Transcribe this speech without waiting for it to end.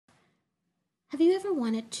Have you ever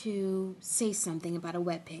wanted to say something about a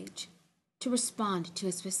web page? To respond to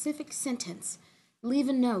a specific sentence, leave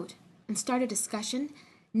a note, and start a discussion?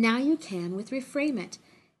 Now you can with Reframe It.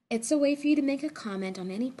 It's a way for you to make a comment on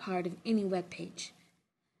any part of any web page.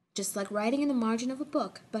 Just like writing in the margin of a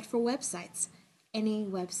book, but for websites. Any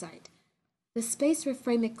website. The space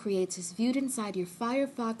Reframe It creates is viewed inside your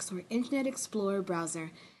Firefox or Internet Explorer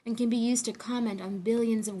browser and can be used to comment on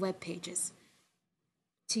billions of web pages.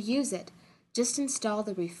 To use it, just install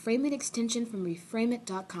the Reframe It extension from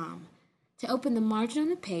reframeit.com. To open the margin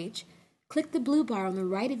on a page, click the blue bar on the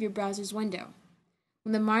right of your browser's window.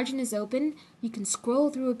 When the margin is open, you can scroll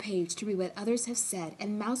through a page to read what others have said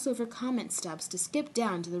and mouse over comment stubs to skip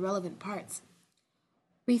down to the relevant parts.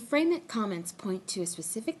 Reframe It comments point to a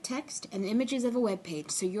specific text and images of a web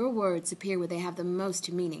page so your words appear where they have the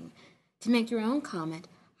most meaning. To make your own comment,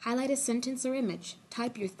 highlight a sentence or image,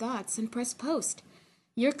 type your thoughts, and press post.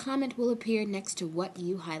 Your comment will appear next to what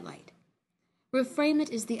you highlight. Reframe It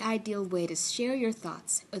is the ideal way to share your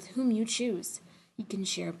thoughts with whom you choose. You can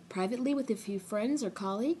share privately with a few friends or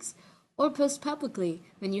colleagues, or post publicly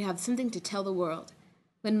when you have something to tell the world.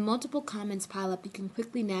 When multiple comments pile up, you can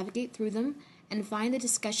quickly navigate through them and find the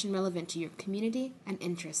discussion relevant to your community and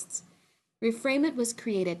interests. Reframe It was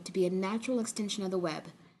created to be a natural extension of the web,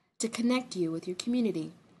 to connect you with your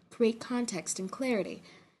community, create context and clarity,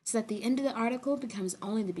 so that the end of the article becomes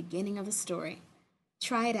only the beginning of the story.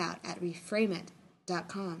 Try it out at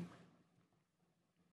reframeit.com.